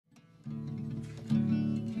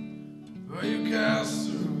where you cast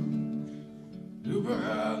through, you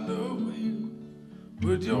behind the wheel,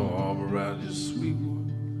 with your arm around your sweet one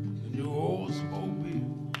and your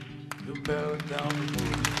Oldsmobile, you're barreling down the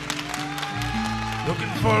road,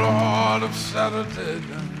 looking for the heart of Saturday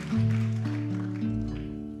night.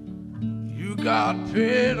 You got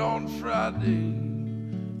paid on Friday,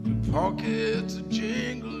 your pockets are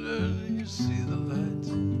jingling and you see the lights.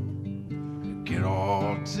 You get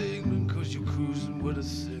all tingling cause you're cruising with a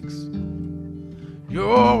 6.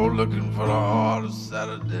 You're looking for the heart of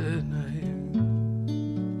Saturday night.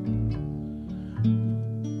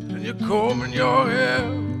 And you're combing your hair,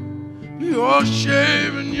 you're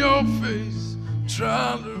shaving your face,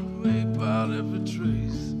 trying to wipe out every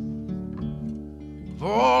trace of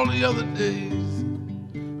all the other days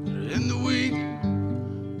that are in the week.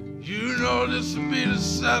 You know this will be the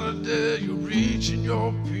Saturday. You're reaching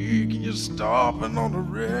your peak and you're stopping on the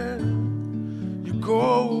red. You're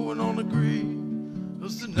going on the green,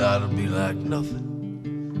 'cause tonight will be like nothing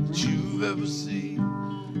that you've ever seen.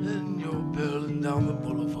 And you're barreling down the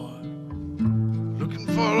boulevard, looking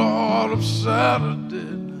for the heart of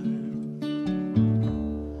Saturday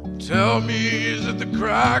night. Tell me, is it the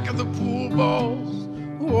crack of the pool balls,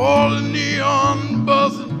 or the neon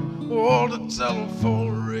buzzing, or the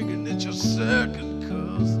telephone ringing? It's your second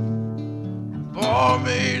cousin. The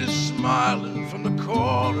barmaid is smiling from the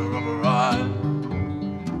corner of her eye.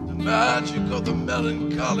 The magic of the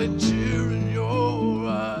melancholy tear in your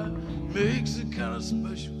eye makes it kind of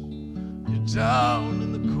special. You're down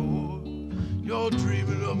in the core, you're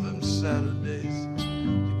dreaming of them Saturdays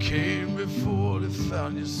that came before they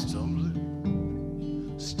found you stumbling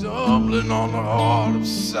on the heart of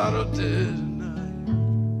Saturday night.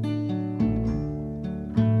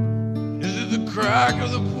 Is it the crack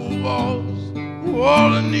of the pool balls,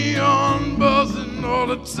 or the neon buzzing, or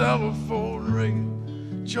the telephone ringing?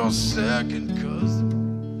 It's your second cousin,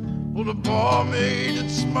 or the barmaid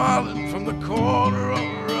that's smiling from the corner of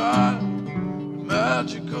her eye. The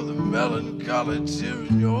magic of the melancholy tear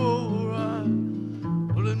in your eye,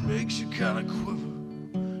 well, it makes you kind of quiver.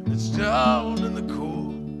 It's down in the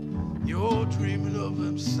core. You're dreaming of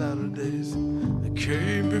them Saturdays that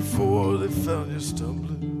came before they found you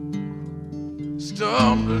stumbling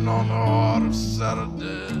on the heart of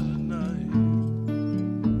Saturday night.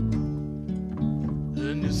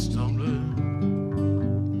 And you're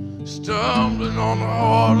stumbling on the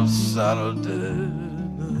heart of Saturday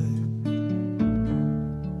night.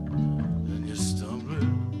 And you're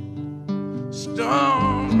stumbling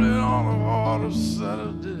on the heart of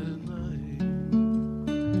Saturday night.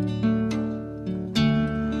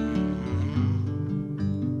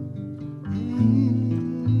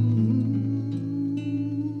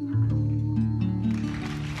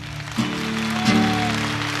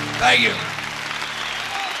 Thank you.